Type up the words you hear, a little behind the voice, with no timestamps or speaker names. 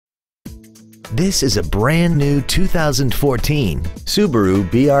This is a brand new 2014 Subaru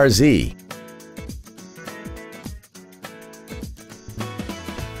BRZ.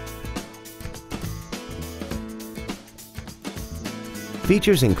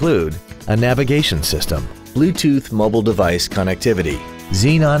 Features include a navigation system, Bluetooth mobile device connectivity,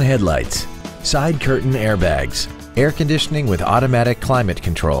 xenon headlights, side curtain airbags, air conditioning with automatic climate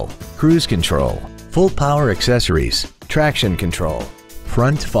control, cruise control, full power accessories, traction control,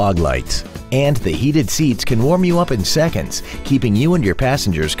 front fog lights, and the heated seats can warm you up in seconds, keeping you and your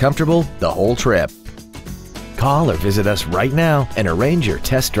passengers comfortable the whole trip. Call or visit us right now and arrange your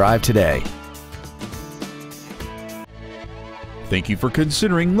test drive today. Thank you for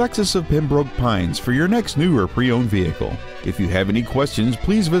considering Lexus of Pembroke Pines for your next new or pre-owned vehicle. If you have any questions,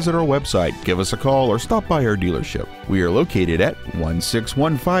 please visit our website, give us a call, or stop by our dealership. We are located at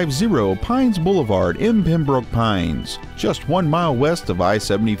 16150 Pines Boulevard in Pembroke Pines, just 1 mile west of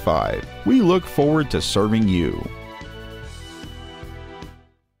I-75. We look forward to serving you.